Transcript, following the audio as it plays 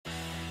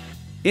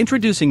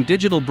Introducing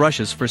digital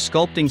brushes for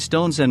sculpting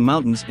stones and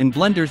mountains in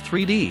Blender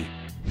 3D.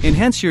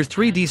 Enhance your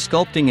 3D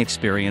sculpting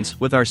experience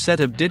with our set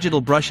of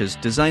digital brushes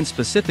designed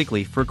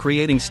specifically for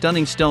creating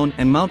stunning stone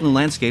and mountain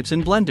landscapes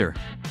in Blender.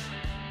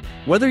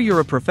 Whether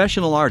you're a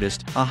professional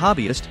artist, a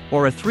hobbyist,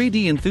 or a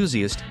 3D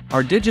enthusiast,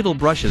 our digital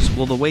brushes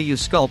will the way you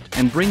sculpt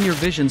and bring your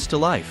visions to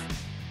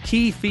life.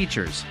 Key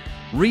features.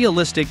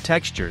 Realistic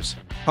textures.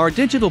 Our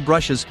digital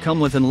brushes come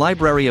with a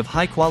library of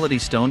high-quality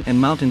stone and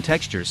mountain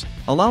textures,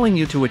 allowing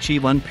you to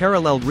achieve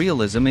unparalleled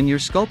realism in your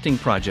sculpting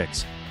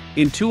projects.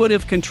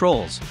 Intuitive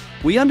controls.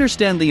 We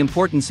understand the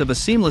importance of a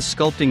seamless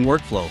sculpting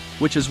workflow,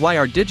 which is why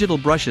our digital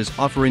brushes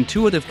offer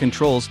intuitive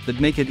controls that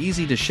make it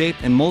easy to shape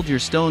and mold your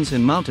stones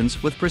and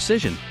mountains with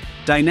precision.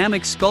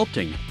 Dynamic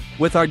sculpting.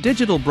 With our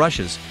digital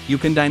brushes, you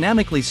can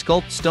dynamically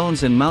sculpt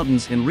stones and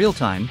mountains in real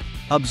time,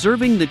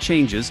 observing the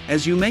changes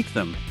as you make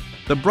them.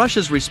 The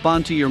brushes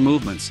respond to your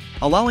movements,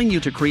 allowing you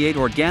to create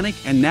organic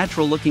and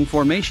natural-looking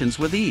formations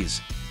with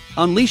ease.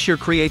 Unleash your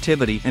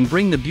creativity and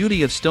bring the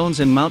beauty of stones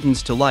and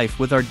mountains to life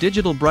with our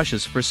digital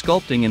brushes for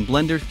sculpting in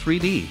Blender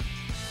 3D.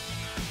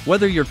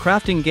 Whether you're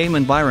crafting game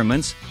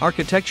environments,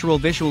 architectural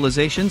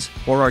visualizations,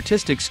 or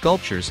artistic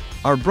sculptures,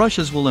 our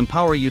brushes will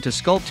empower you to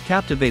sculpt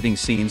captivating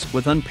scenes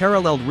with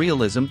unparalleled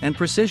realism and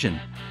precision.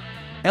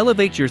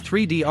 Elevate your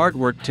 3D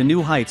artwork to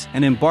new heights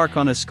and embark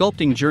on a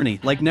sculpting journey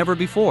like never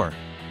before.